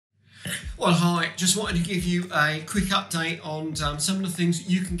Well, hi, just wanted to give you a quick update on some of the things that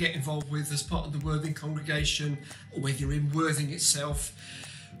you can get involved with as part of the Worthing congregation, or whether you're in Worthing itself.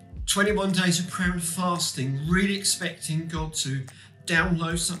 21 days of prayer and fasting, really expecting God to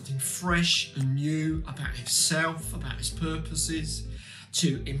download something fresh and new about himself, about his purposes,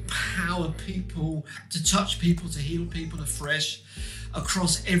 to empower people, to touch people, to heal people afresh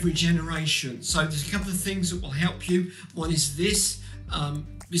across every generation. So there's a couple of things that will help you. One is this.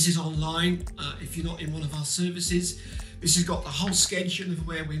 This is online if you're not in one of our services. This has got the whole schedule of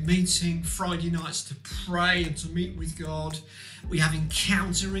where we're meeting, Friday nights to pray and to meet with God. We have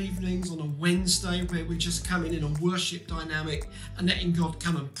encounter evenings on a Wednesday where we're just coming in a worship dynamic and letting God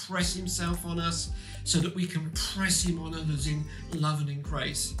come and press himself on us so that we can press him on others in love and in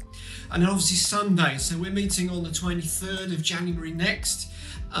grace. And then obviously Sunday, so we're meeting on the 23rd of January next,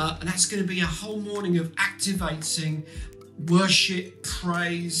 and that's going to be a whole morning of activating worship,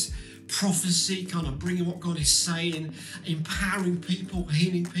 praise, prophecy, kind of bringing what God is saying, empowering people,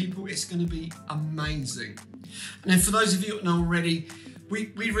 healing people. It's going to be amazing. And then for those of you that know already,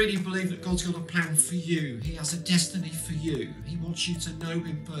 we really believe that God's got a plan for you. He has a destiny for you. He wants you to know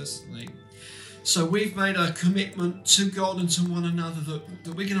him personally. So we've made a commitment to God and to one another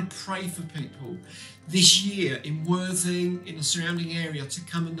that we're going to pray for people this year in Worthing, in the surrounding area, to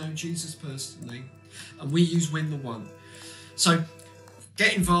come and know Jesus personally. And we use Win the One. So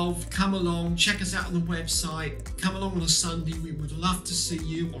get involved, come along, check us out on the website, come along on a Sunday. We would love to see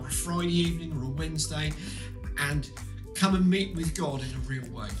you, or a Friday evening or a Wednesday, and come and meet with God in a real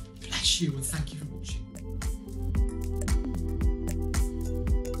way. Bless you and thank you for watching.